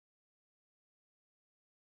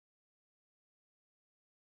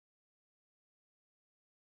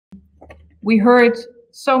We heard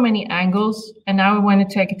so many angles, and now I want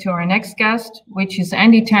to take it to our next guest, which is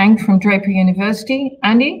Andy Tang from Draper University.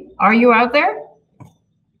 Andy, are you out there?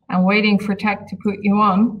 I'm waiting for tech to put you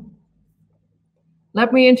on.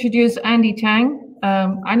 Let me introduce Andy Tang.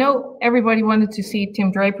 I know everybody wanted to see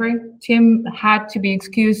Tim Draper. Tim had to be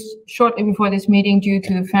excused shortly before this meeting due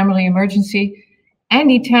to a family emergency.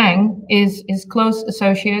 Andy Tang is his close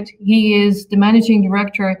associate. He is the managing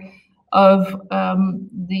director of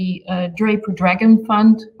the Draper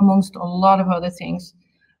DragonFund, amongst a lot of other things.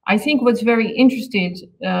 I think what's very interesting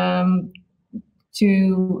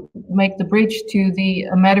to make the bridge to the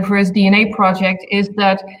Metaverse DNA project is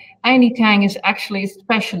that Andy Tang is actually a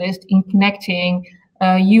specialist in connecting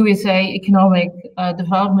USA economic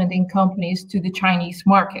development in companies to the Chinese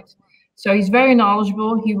market. So he's very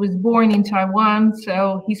knowledgeable. He was born in Taiwan,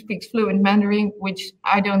 so he speaks fluent Mandarin, which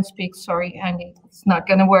I don't speak. Sorry, Andy, it's not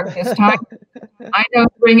going to work this time. I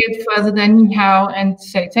don't bring it further than ni hao and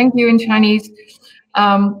say thank you in Chinese.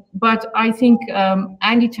 But I think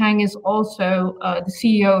Andy Tang is also the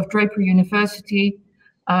CEO of Draper University.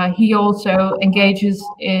 He also engages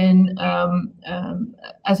in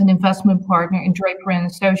as an investment partner in Draper and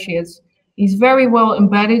Associates. He's very well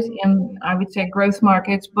embedded in, I would say, growth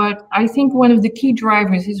markets. But I think one of the key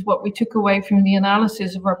drivers is what we took away from the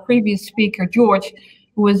analysis of our previous speaker, George,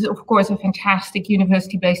 who was, of course, a fantastic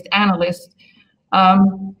university-based analyst.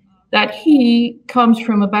 That he comes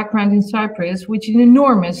from a background in Cyprus, which is an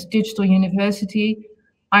enormous digital university.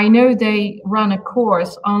 I know they run a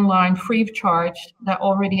course online free of charge that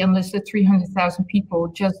already enlisted 300,000 people,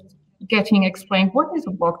 just getting explained what is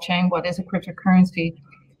a blockchain, what is a cryptocurrency.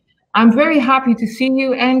 I'm very happy to see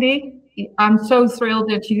you, Andy. I'm so thrilled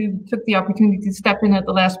that you took the opportunity to step in at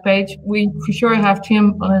the last page. We for sure have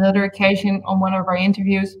Tim on another occasion on one of our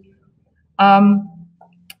interviews.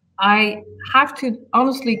 I have to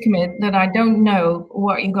honestly commit that I don't know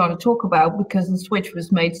what you're going to talk about because the switch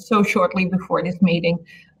was made so shortly before this meeting.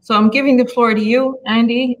 So I'm giving the floor to you,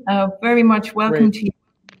 Andy. Very much welcome to you.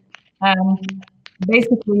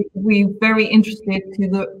 Basically, we're very interested to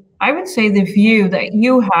the, I would say, the view that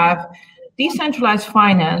you have decentralized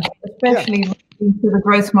finance, especially into the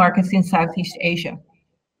growth markets in Southeast Asia.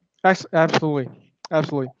 Absolutely,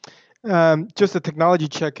 absolutely. Just a technology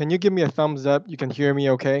check. Can you give me a thumbs up? You can hear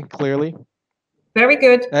me okay, clearly? Very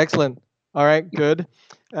good. Excellent. All right, good.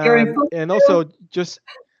 And also just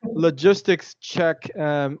logistics check.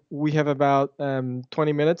 We have about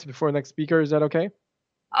 20 minutes before the next speaker. Is that okay?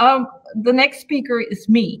 The next speaker is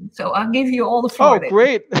me, so I'll give you all the floor. Oh,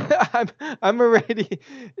 great! I'm already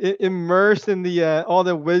immersed in the all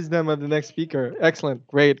the wisdom of the next speaker. Excellent,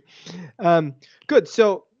 great, good.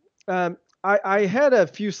 So I had a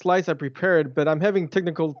few slides I prepared, but I'm having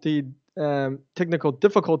technical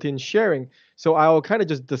difficulty in sharing. So I'll kind of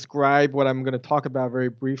just describe what I'm going to talk about very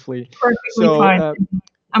briefly. Perfectly fine.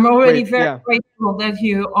 I'm already very grateful that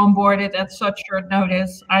you onboarded at such short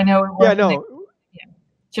notice. I know it wasn't.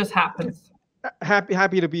 Just happens.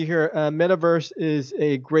 Happy to be here. Metaverse is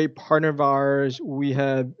a great partner of ours. We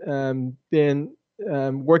have been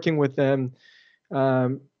working with them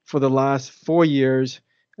for the last 4 years.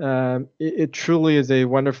 It truly is a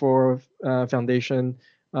wonderful foundation.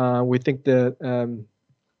 We think that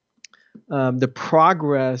the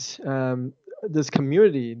progress this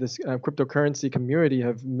community, this cryptocurrency community,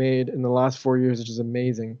 have made in the last 4 years, which is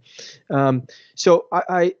amazing. So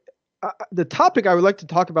the topic I would like to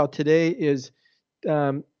talk about today is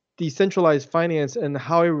decentralized finance and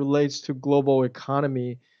how it relates to global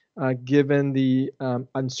economy, given the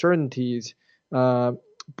uncertainties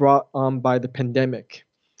brought on by the pandemic,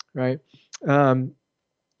 right? In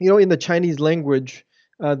the Chinese language,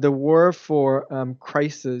 the word for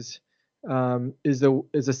crisis is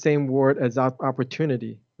the same word as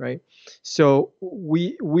opportunity, right? So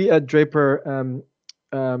we at Draper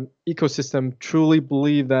ecosystem truly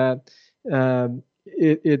believe that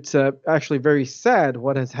it's actually very sad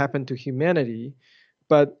what has happened to humanity.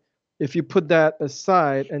 But if you put that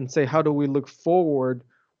aside and say, how do we look forward?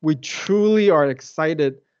 We truly are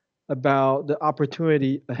excited about the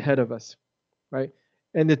opportunity ahead of us, right?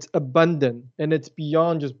 And it's abundant and it's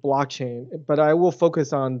beyond just blockchain. But I will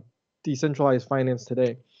focus on decentralized finance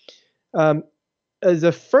today. As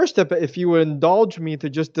a first step, if you would indulge me to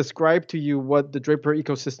just describe to you what the Draper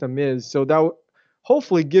ecosystem is, so that will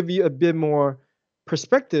hopefully give you a bit more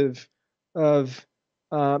perspective of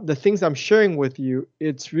the things I'm sharing with you.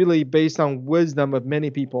 It's really based on wisdom of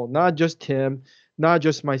many people, not just Tim, not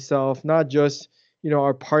just myself, not just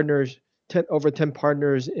our partners, over 10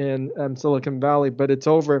 partners in Silicon Valley, but it's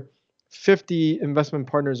over 50 investment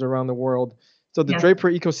partners around the world. So the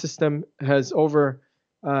Draper ecosystem has over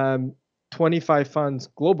 25 funds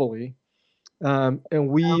globally, and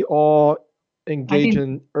we all engage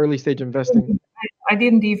in early stage investing. I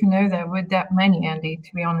didn't even know there were that many, Andy,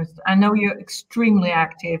 to be honest. I know you're extremely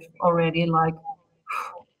active already, like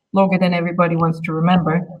longer than everybody wants to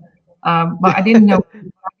remember. But I didn't know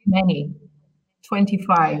that many.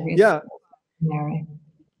 25 is extraordinary.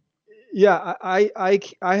 Yeah, I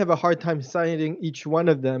have a hard time citing each one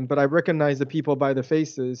of them, but I recognize the people by the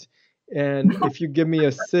faces. And if you give me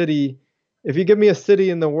a city,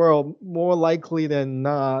 in the world, more likely than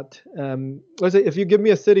not, let's say if you give me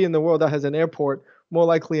a city in the world that has an airport, more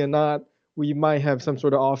likely than not, we might have some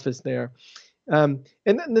sort of office there. And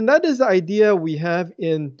that is the idea we have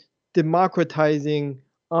in democratizing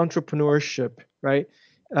entrepreneurship, right?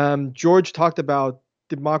 George talked about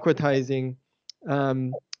democratizing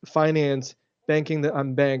finance, banking the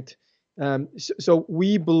unbanked. So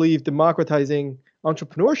we believe democratizing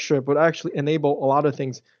entrepreneurship would actually enable a lot of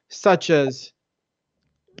things, such as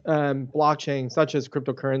blockchain, such as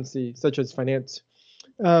cryptocurrency, such as finance.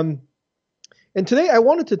 And today I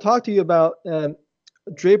wanted to talk to you about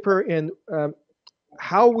Draper and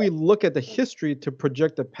how we look at the history to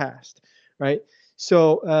project the past, right?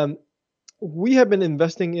 So we have been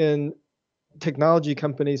investing in technology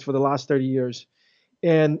companies for the last 30 years.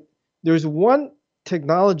 And there's one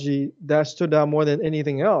technology that stood out more than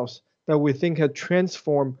anything else that we think had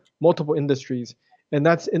transformed multiple industries, and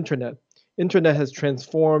that's internet. Internet has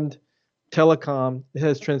transformed telecom, it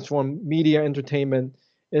has transformed media entertainment,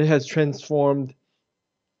 it has transformed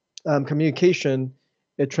communication,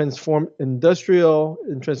 it transformed industrial,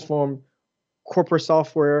 it transformed corporate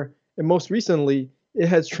software, and most recently, it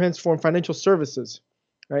has transformed financial services,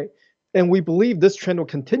 right? And we believe this trend will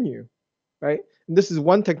continue, right? And this is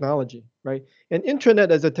one technology, right? And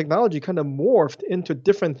internet as a technology kind of morphed into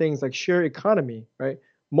different things like share economy, right?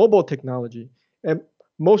 Mobile technology. And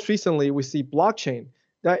most recently, we see blockchain.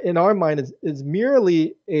 That in our mind is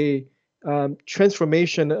merely a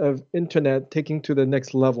transformation of internet taking to the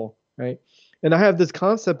next level, right? And I have this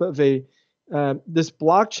concept of this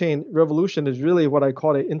blockchain revolution is really what I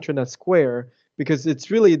call an internet square, because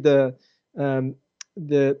it's really the of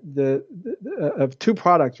two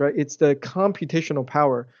products, right? It's the computational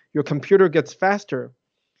power. Your computer gets faster,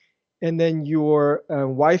 and then your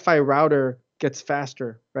Wi-Fi router gets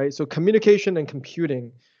faster, right? So communication and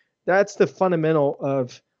computing, that's the fundamental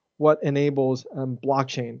of what enables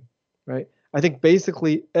blockchain, right? I think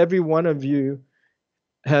basically every one of you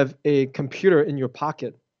have a computer in your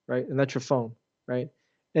pocket, right? And that's your phone, right?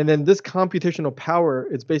 And then this computational power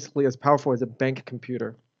is basically as powerful as a bank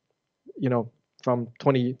computer, from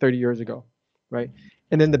 20, 30 years ago, right?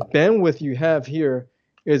 And then the bandwidth you have here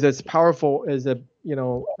is as powerful as a,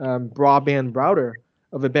 broadband router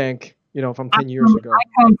of a bank, from 10 years ago. I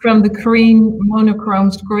come from the green monochrome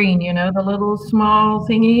screen, the little small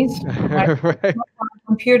thingies. Right.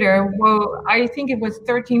 Computer, well, I think it was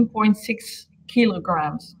 13.6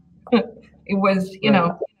 kilograms. It was,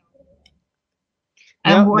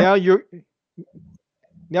 Right.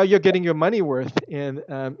 Now you're getting your money worth in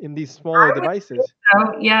these smaller devices.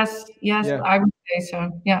 Yes, yeah. I would say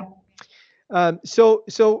so. Yeah. So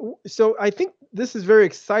I think this is very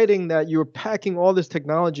exciting that you're packing all this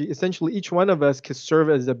technology. Essentially, each one of us can serve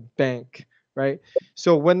as a bank, right?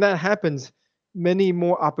 So when that happens, many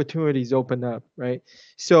more opportunities open up, right?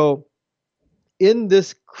 So in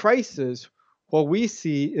this crisis, what we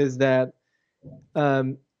see is that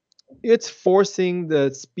it's forcing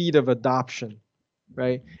the speed of adoption,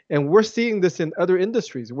 right? And we're seeing this in other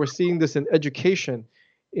industries. We're seeing this in education,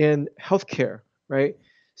 in healthcare, right?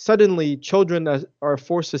 Suddenly, children are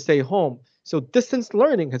forced to stay home. So distance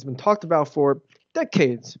learning has been talked about for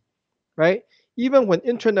decades, right? Even when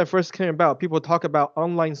internet first came about, people talk about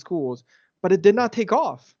online schools, but it did not take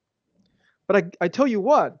off. But I tell you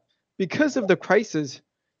what, because of the crisis,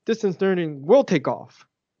 distance learning will take off,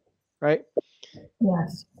 right?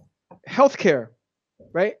 Yes. Healthcare,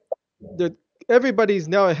 right? Everybody's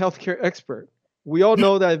now a healthcare expert. We all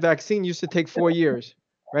know that a vaccine used to take 4 years,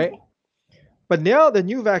 right? But now the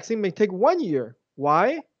new vaccine may take 1 year.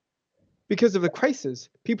 Why? Because of the crisis.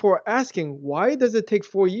 People are asking, why does it take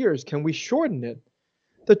 4 years? Can we shorten it?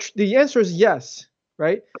 The answer is yes,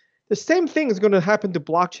 right? The same thing is going to happen to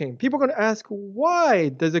blockchain. People are going to ask, why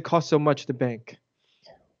does it cost so much to bank?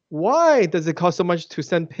 Why does it cost so much to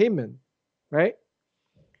send payment, right?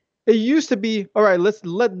 It used to be, all right, let's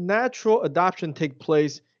let natural adoption take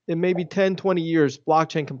place. In maybe 10, 20 years,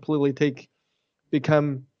 blockchain completely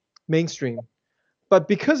become mainstream. But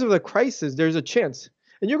because of the crisis, there's a chance.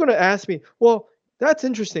 And you're going to ask me, well, that's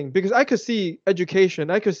interesting because I could see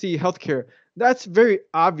education, I could see healthcare. That's very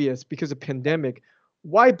obvious because of pandemic.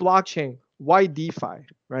 Why blockchain? Why DeFi,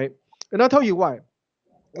 right? And I'll tell you why.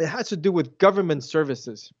 It has to do with government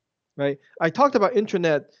services, right? I talked about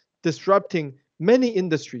internet disrupting many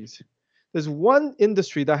industries. There's one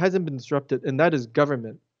industry that hasn't been disrupted, and that is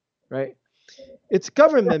government, right? It's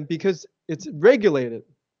government because it's regulated,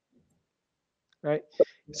 right?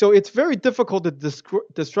 So it's very difficult to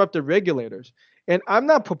disrupt the regulators. And I'm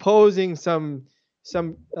not proposing some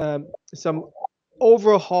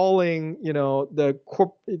overhauling,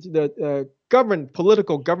 the government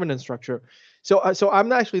political governance structure. So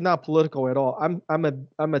I'm actually not political at all. I'm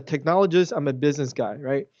a technologist. I'm a business guy,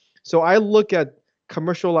 right? So I look at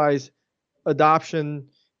commercialized adoption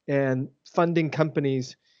and funding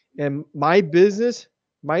companies, and my business,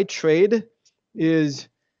 my trade, is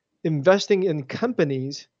investing in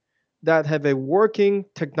companies that have a working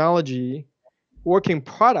technology, working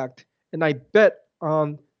product, and I bet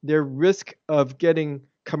on their risk of getting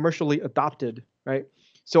commercially adopted, right?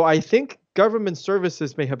 So I think government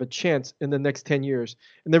services may have a chance in the next 10 years.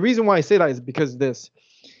 And the reason why I say that is because this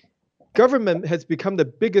government has become the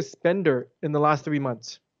biggest spender in the last 3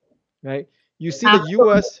 months, right? You see the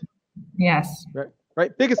US, yes,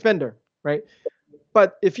 right, biggest spender, right?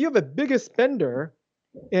 But if you have a biggest spender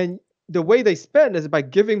and the way they spend is by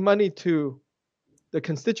giving money to the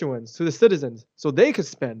constituents, to the citizens, so they could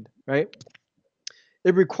spend, right?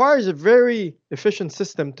 It requires a very efficient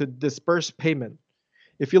system to disperse payment.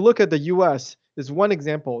 If you look at the US, is one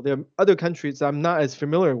example. There are other countries I'm not as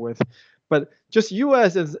familiar with, but just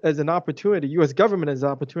US as an opportunity, US government as an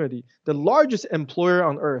opportunity, the largest employer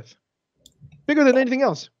on earth, bigger than anything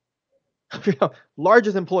else.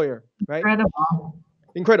 Largest employer, right?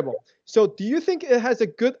 Incredible. So do you think it has a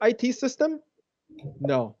good IT system?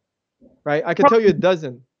 No, right? I can tell you it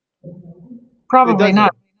doesn't. Probably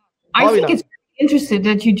not. I think not. It's interesting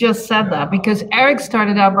that you just said that, because Eric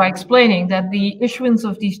started out by explaining that the issuance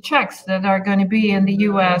of these checks that are going to be in the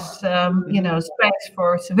US, space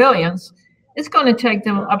for civilians, it's going to take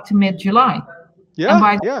them up to mid-July. Yeah, and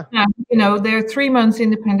by time, they're 3 months in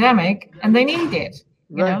the pandemic and they need it.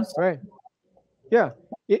 Right. Yeah.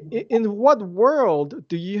 In what world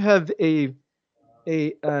do you have a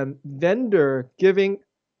vendor giving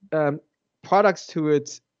products to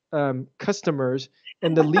its customers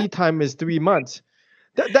and the lead time is 3 months?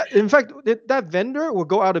 That in fact that vendor will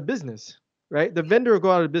go out of business, right? The vendor will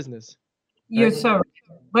go out of business. You're so right.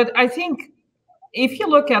 But I think if you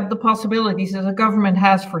look at the possibilities that the government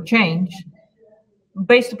has for change,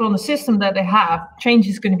 based upon the system that they have, change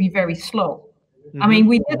is going to be very slow. I mean,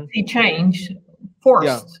 we did see change forced.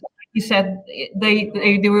 Yeah. You said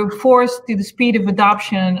they were forced to the speed of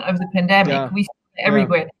adoption of the pandemic. Yeah. We saw it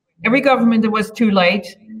everywhere. Yeah. Every government that was too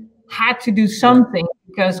late had to do something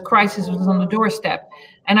because crisis was on the doorstep.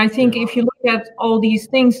 And I think if you look at all these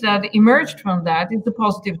things that emerged from that, it's a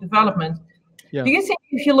positive development. Yeah. Do you think,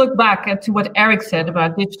 if you look back to what Eric said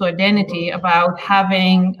about digital identity, about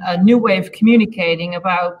having a new way of communicating,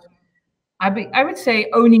 about, I would say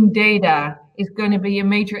owning data is going to be a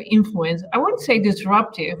major influence. I wouldn't say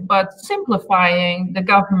disruptive, but simplifying the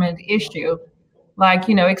government issue, like,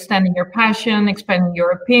 extending your passion, expanding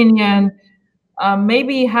your opinion,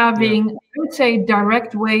 maybe having, I would say,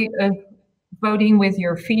 direct way of voting with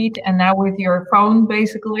your feet and now with your phone,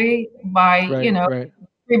 basically, by,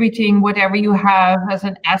 contributing whatever you have as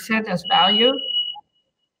an asset, as value.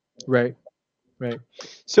 Right.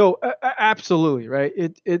 So absolutely, right.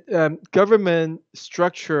 Government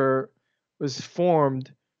structure was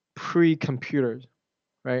formed pre-computers,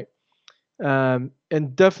 right?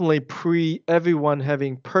 And definitely pre everyone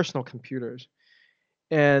having personal computers,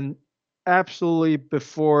 and absolutely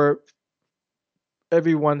before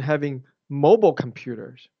everyone having mobile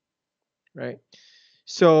computers, right?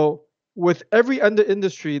 So with every other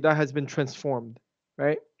industry that has been transformed,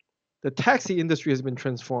 right? The taxi industry has been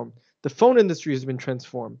transformed. The phone industry has been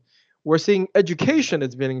transformed. We're seeing education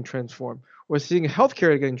is being transformed. We're seeing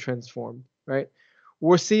healthcare getting transformed, right?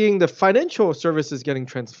 We're seeing the financial services getting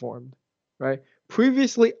transformed, right?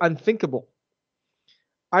 Previously unthinkable.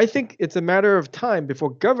 I think it's a matter of time before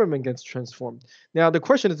government gets transformed. Now, the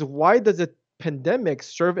question is, why does a pandemic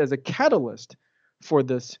serve as a catalyst for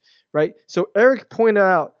this, right? So Eric pointed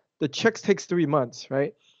out the checks takes 3 months,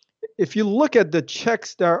 right? If you look at the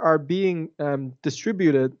checks that are being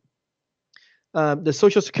distributed, the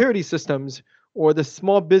social security systems or the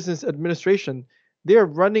small business administration, they are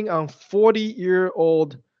running on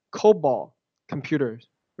 40-year-old COBOL computers,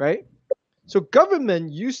 right? So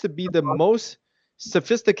government used to be the most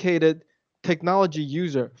sophisticated technology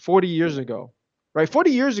user 40 years ago, right?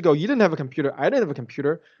 40 years ago, you didn't have a computer. I didn't have a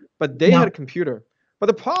computer, but they had a computer. But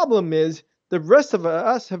the problem is The rest of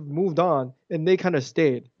us have moved on, and they kind of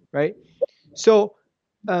stayed, right? So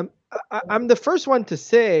I'm the first one to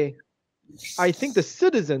say, I think the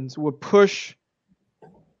citizens will push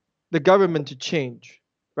the government to change,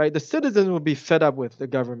 right? The citizens will be fed up with the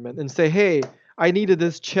government and say, hey, I needed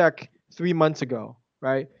this check 3 months ago,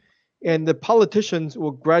 right? And the politicians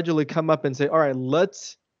will gradually come up and say, all right,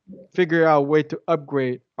 let's figure out a way to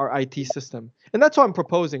upgrade our IT system. And that's what I'm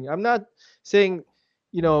proposing. I'm not saying,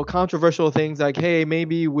 controversial things like, hey,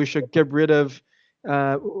 maybe we should get rid of,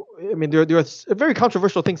 I mean, there are very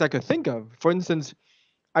controversial things I could think of. For instance,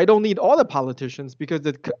 I don't need all the politicians because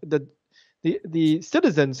the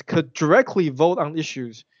citizens could directly vote on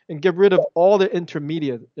issues and get rid of all the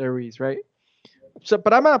intermediaries, right? So,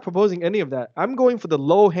 but I'm not proposing any of that. I'm going for the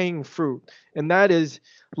low-hanging fruit, and that is,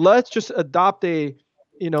 let's just adopt a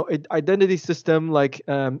identity system like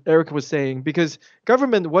Eric was saying, because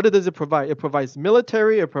government, what does it provide? It provides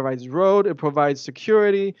military, it provides road, it provides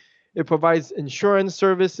security, it provides insurance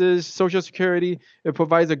services, social security, it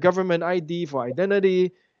provides a government ID for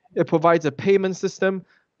identity, it provides a payment system.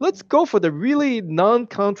 Let's go for the really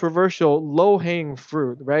non-controversial low-hanging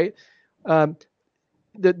fruit, right?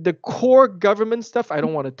 The core government stuff I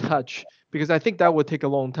don't want to touch because I think that would take a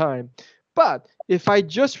long time. But if I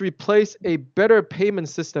just replace a better payment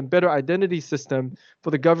system, better identity system for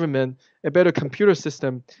the government, a better computer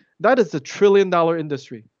system, that is a $1 trillion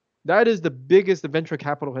industry. That is the biggest the venture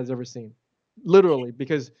capital has ever seen, literally,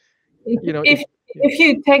 because if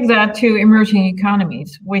you take that to emerging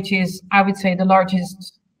economies, which is, I would say, the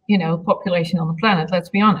largest population on the planet, let's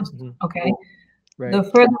be honest, okay? Right. The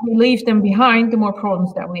further we leave them behind, the more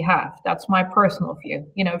problems that we have. That's my personal view.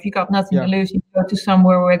 If you got nothing to lose, you go to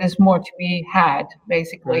somewhere where there's more to be had,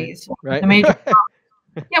 basically. Right. The major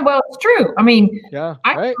yeah, well, it's true. I mean, I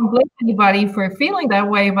right. don't blame anybody for feeling that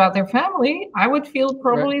way about their family. I would feel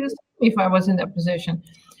probably the same if I was in that position.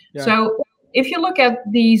 Yeah. So if you look at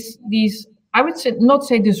these, I would say, not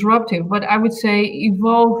say disruptive, but I would say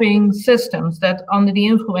evolving systems that under the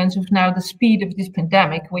influence of now the speed of this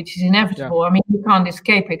pandemic, which is inevitable. I mean, you can't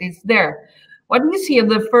escape it. It's there. What do you see are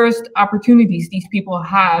the first opportunities these people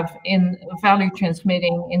have in value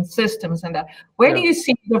transmitting in systems and that? Where do you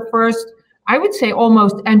see the first, I would say,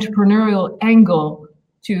 almost entrepreneurial angle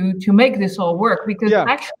to make this all work? Because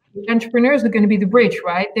actually entrepreneurs are going to be the bridge,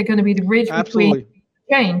 right? They're going to be the bridge between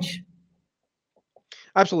change.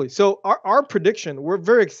 Absolutely. So our prediction, we're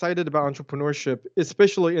very excited about entrepreneurship,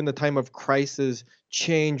 especially in the time of crisis,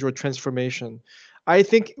 change, or transformation. I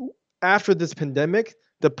think after this pandemic,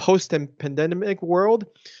 the post-pandemic world,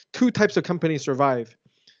 2 types of companies survive.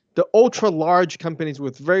 The ultra-large companies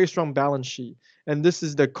with very strong balance sheet. And this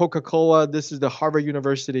is the Coca-Cola, this is the Harvard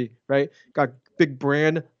University, right? Got big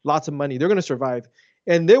brand, lots of money. They're going to survive.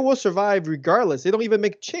 And they will survive regardless. They don't even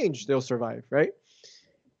make change. They'll survive, right?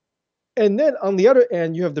 And then on the other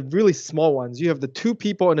end, you have the really small ones. You have the 2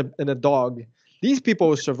 people and a dog. These people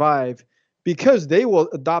will survive because they will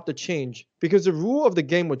adopt a change, because the rule of the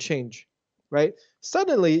game will change, right?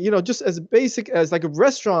 Suddenly, just as basic as like a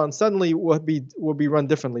restaurant suddenly will be run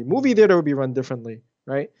differently. Movie theater will be run differently,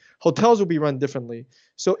 right? Hotels will be run differently.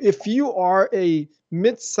 So if you are a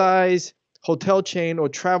mid-size hotel chain or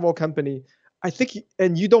travel company, I think,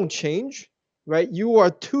 and you don't change, right? You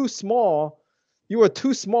are too small. You are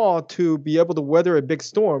too small to be able to weather a big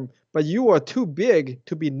storm, but you are too big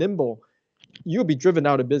to be nimble. You'll be driven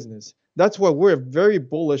out of business. That's why we're very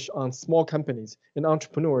bullish on small companies and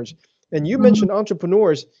entrepreneurs. And you mentioned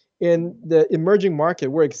entrepreneurs in the emerging market.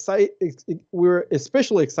 We're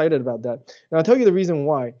especially excited about that. And I'll tell you the reason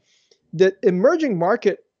why. The emerging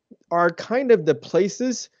market are kind of the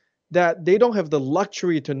places that they don't have the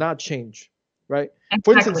luxury to not change, right? Exactly.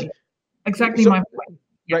 For instance, exactly my point.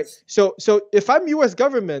 Right. So if I'm U.S.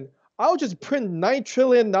 government, I'll just print $9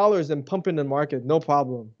 trillion and pump in the market, no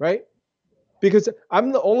problem, right? Because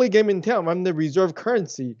I'm the only game in town. I'm the reserve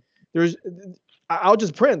currency. I'll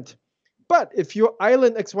just print. But if you're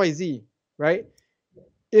island XYZ, right?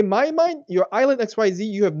 In my mind, your island XYZ,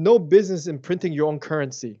 you have no business in printing your own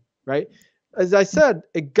currency, right? As I said,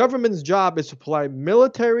 a government's job is to supply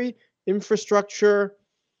military, infrastructure,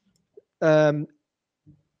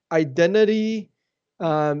 identity,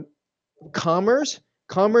 commerce.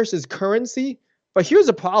 Commerce is currency. But here's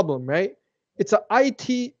a problem, right? It's a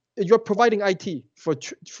IT. You're providing IT for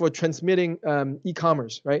transmitting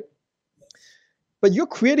e-commerce, right? But you're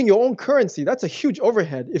creating your own currency. That's a huge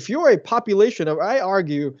overhead. If you're a population of, I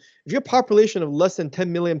argue, if you're a population of less than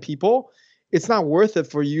 10 million people, it's not worth it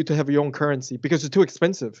for you to have your own currency because it's too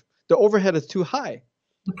expensive. The overhead is too high.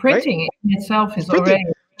 The printing in itself is printing, already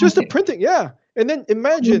just the printing, yeah. And then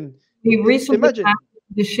imagine. We recently had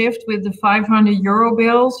the shift with the 500 euro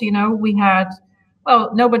bills. You know, we had,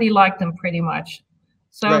 well, nobody liked them pretty much.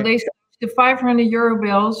 So they switched the 500 euro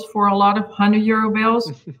bills for a lot of 100 euro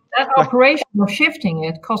bills. That operation of shifting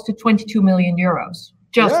it costed 22 million euros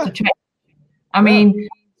just to change. I mean,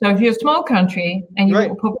 so if you're a small country and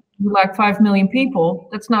you put like 5 million people,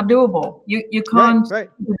 that's not doable. You can't.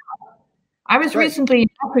 I was recently in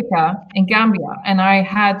Africa, in Gambia, and I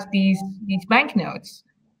had these banknotes.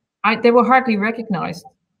 They were hardly recognized.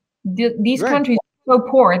 These countries are so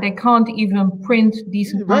poor they can't even print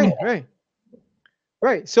decent money.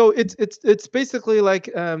 Right. So it's basically like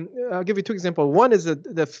I'll give you two examples. One is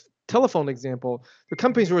the telephone example. The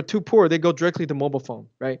companies who are too poor, they go directly to mobile phone,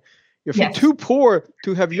 right? If you're too poor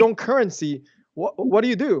to have your own currency, what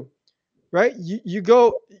do? Right? You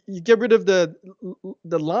get rid of the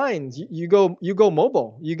lines. You go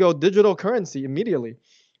mobile. You go digital currency immediately.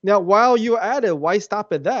 Now, while you're at it, why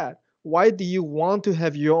stop at that? Why do you want to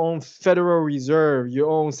have your own Federal Reserve, your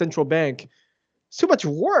own central bank? It's too much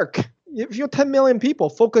work. If you're 10 million people,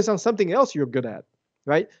 focus on something else you're good at,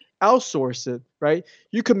 right? Outsource it, right?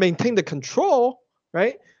 You can maintain the control,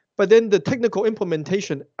 right? But then the technical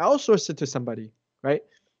implementation, outsource it to somebody, right?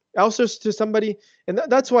 Outsource to somebody. And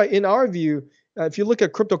that's why in our view, if you look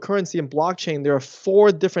at cryptocurrency and blockchain, there are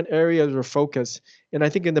 4 different areas of focus. And I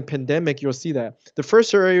think in the pandemic, you'll see that. The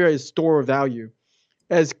first area is store of value.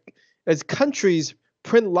 As countries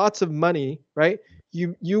print lots of money, right?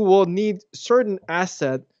 You will need certain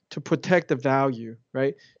asset to protect the value,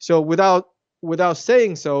 right? So without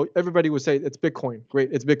saying so, everybody would say it's Bitcoin.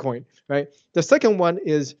 Great, it's Bitcoin, right? The second one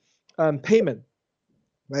is payment,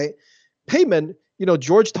 right? Payment,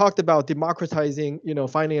 George talked about democratizing,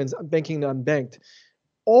 finance, banking the unbanked.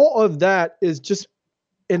 All of that is just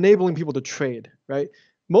enabling people to trade, right?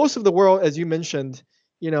 Most of the world, as you mentioned,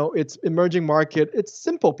 it's emerging market. It's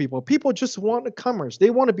simple people. People just want a commerce.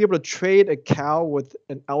 They want to be able to trade a cow with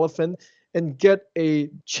an elephant and get a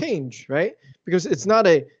change, right? Because it's not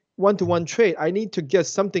a one-to-one trade. I need to get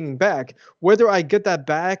something back. Whether I get that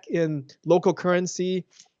back in local currency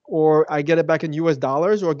or I get it back in US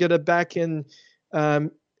dollars or get it back in Ethereum,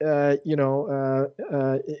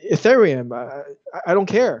 I don't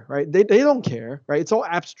care, right? They don't care, right? It's all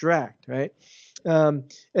abstract, right? And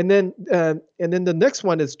then the next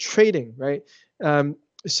one is trading, right?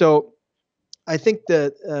 So I think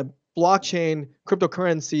that blockchain,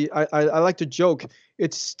 cryptocurrency, I like to joke,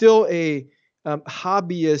 it's still a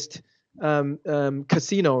hobbyist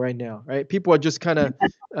casino right now, right? People are just kind of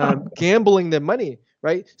gambling their money,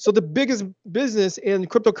 right? So the biggest business in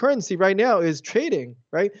cryptocurrency right now is trading,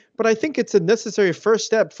 right? But I think it's a necessary first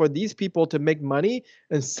step for these people to make money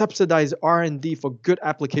and subsidize R&D for good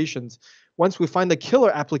applications. Once we find the killer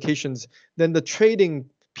applications, then the trading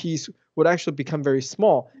piece would actually become very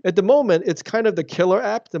small. At the moment, it's kind of the killer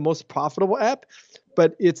app, the most profitable app,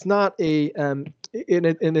 but it's not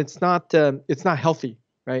it's not healthy,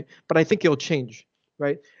 right? But I think it'll change,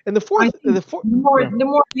 right? And the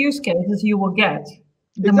more use cases you will get,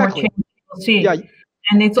 the more change you will see.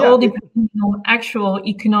 And it's all depending on actual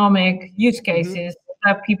economic use cases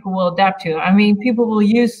that people will adapt to. I mean, people will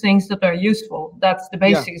use things that are useful. That's the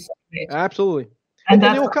basics of it. Absolutely. And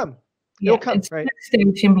then it will come. It'll come, it's right? The next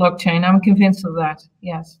stage in blockchain. I'm convinced of that.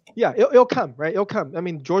 Yes. Yeah, it'll come, right? It'll come. I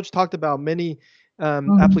mean, George talked about many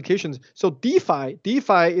applications. So DeFi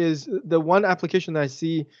is the one application that I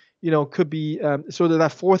see, could be sort of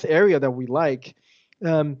that fourth area that we like.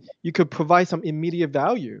 You could provide some immediate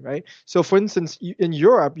value, right? So for instance, in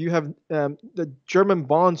Europe, you have the German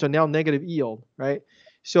bonds are now negative yield, right?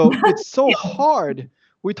 So it's so hard.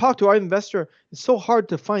 We talk to our investor, it's so hard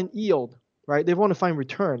to find yield, right? They want to find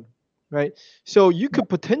return, right? So you could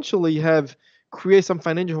potentially create some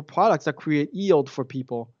financial products that create yield for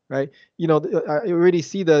people, right? I already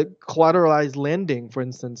see the collateralized lending, for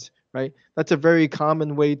instance, right? That's a very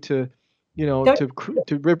common way to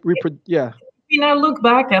reproduce. Look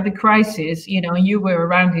back at the crisis, you were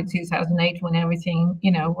around in 2008 when everything,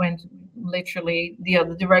 went literally the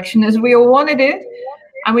other direction as we all wanted it.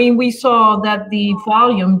 I mean, we saw that the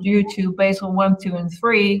volume due to Basel 1, 2, and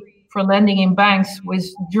 3 for lending in banks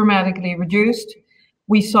was dramatically reduced.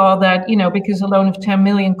 We saw that, because a loan of 10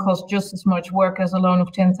 million costs just as much work as a loan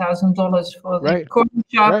of $10,000 for the corner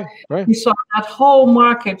shop. Right. We saw that whole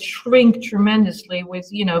market shrink tremendously with,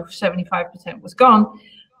 75% was gone.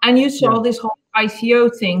 And you saw this whole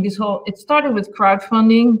ICO thing, it started with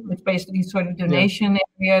crowdfunding, which basically sort of donation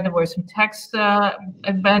area. There were some tax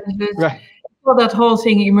advantages. Right. So that whole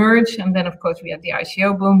thing emerged. And then, of course, we had the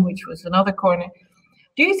ICO boom, which was another corner.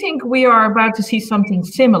 Do you think we are about to see something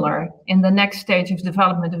similar in the next stage of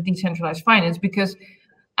development of decentralized finance? Because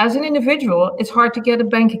as an individual, it's hard to get a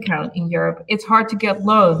bank account in Europe. It's hard to get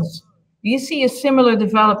loans. Do you see a similar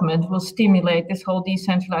development will stimulate this whole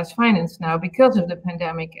decentralized finance now because of the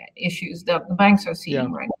pandemic issues that the banks are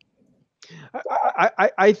seeing right now?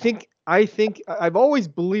 I think I've always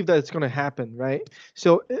believed that it's going to happen, right?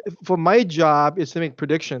 So for my job is to make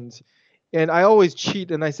predictions, and I always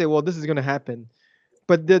cheat and I say, well, this is going to happen.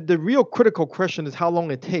 But the real critical question is how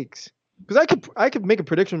long it takes. Because I could make a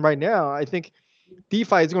prediction right now. I think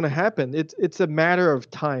DeFi is going to happen. It's a matter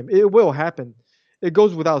of time. It will happen. It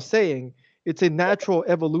goes without saying. It's a natural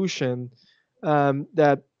evolution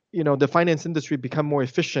that the finance industry become more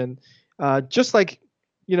efficient. Just like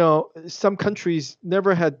some countries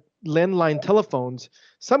never had landline telephones.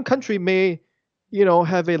 Some country may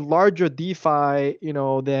have a larger DeFi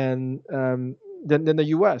than the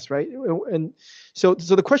U.S., right? And so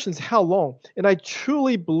the question is how long? And I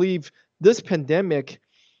truly believe this pandemic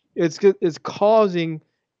is causing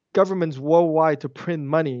governments worldwide to print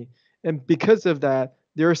money, and because of that,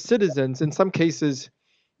 their citizens in some cases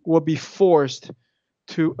will be forced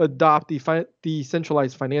to adopt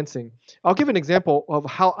decentralized financing. I'll give an example of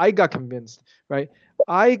how I got convinced, right?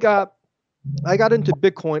 I got into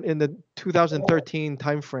Bitcoin in the 2013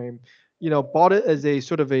 timeframe, bought it as a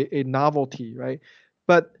sort of a novelty, right?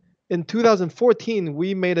 But in 2014,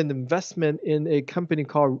 we made an investment in a company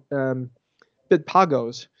called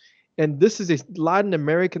Bitpagos. And this is a Latin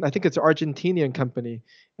American, I think it's an Argentinian company.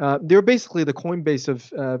 They're basically the Coinbase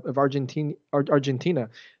of Argentina.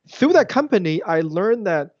 Through that company, I learned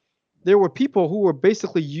that there were people who were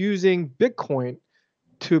basically using Bitcoin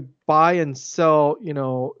to buy and sell,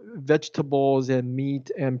 vegetables and meat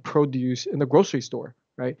and produce in the grocery store,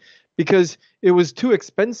 right? Because it was too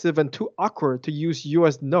expensive and too awkward to use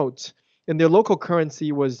US notes, and their local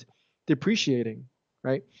currency was depreciating,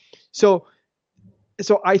 right? So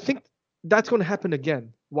I think that's going to happen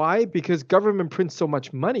again. Why? Because government prints so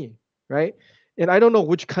much money, right? And I don't know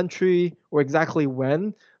which country or exactly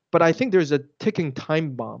when, but I think there's a ticking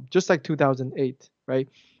time bomb, just like 2008, right?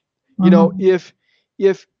 If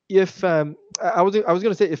I was going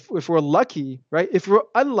to say if we're lucky, right? If we're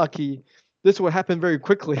unlucky, this will happen very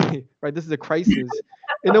quickly, right? This is a crisis.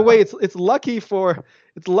 In a way, it's lucky for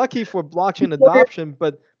blockchain adoption,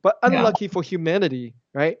 but unlucky for humanity,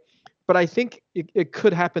 right? But I think it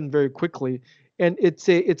could happen very quickly, and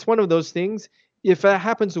it's one of those things. If that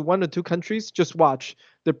happens to one or two countries, just watch.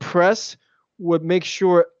 The press would make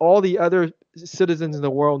sure all the other citizens in the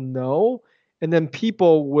world know, and then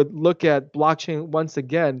people would look at blockchain once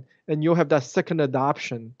again, and you'll have that second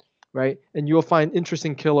adoption, right? And you'll find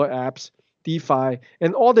interesting killer apps, DeFi,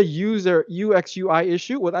 and all the user UX UI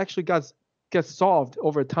issue would actually get solved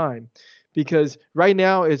over time, because right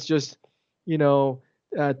now it's just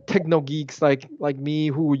techno geeks like me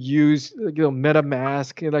who would use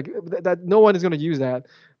MetaMask, and like that no one is going to use that.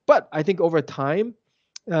 But I think over time,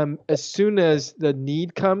 as soon as the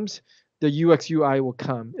need comes, the UX UI will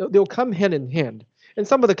come. They'll come hand in hand. And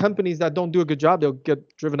some of the companies that don't do a good job, they'll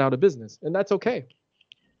get driven out of business, and that's okay.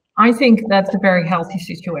 I think that's a very healthy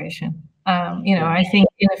situation. I think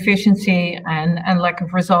inefficiency and lack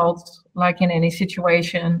of results, like in any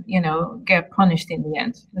situation, get punished in the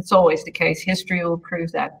end. It's always the case. History will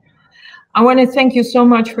prove that. I want to thank you so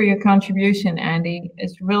much for your contribution, Andy.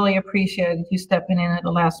 It's really appreciated you stepping in at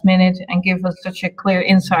the last minute and give us such a clear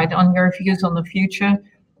insight on your views on the future.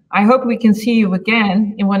 I hope we can see you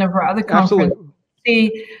again in one of our other conferences. Absolutely.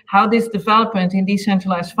 See how this development in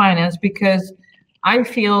decentralized finance, because I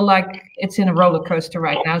feel like it's in a roller coaster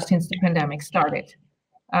right now since the pandemic started.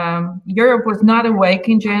 Europe was not awake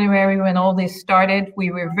in January when all this started.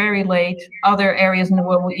 We were very late. Other areas in the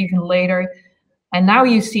world were even later. And now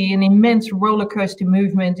you see an immense roller coaster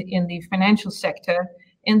movement in the financial sector,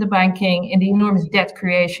 in the banking, in the enormous debt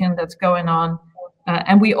creation that's going on.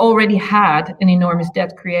 And we already had an enormous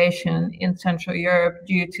debt creation in Central Europe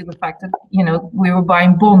due to the fact that, we were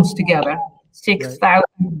buying bonds together, 6,000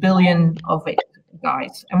 billion of it,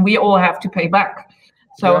 guys, and we all have to pay back.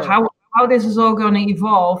 So how this is all going to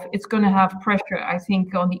evolve, it's going to have pressure, I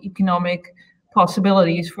think, on the economic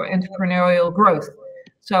possibilities for entrepreneurial growth.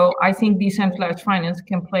 So I think decentralized finance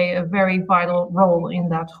can play a very vital role in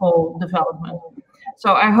that whole development.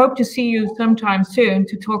 So I hope to see you sometime soon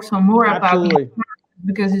to talk some more about it,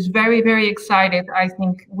 because it's very, very excited. I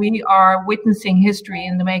think we are witnessing history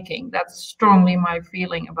in the making. That's strongly my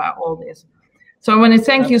feeling about all this. So I want to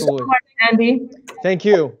thank you so much, Andy. Thank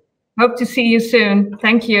you. Hope to see you soon.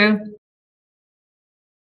 Thank you.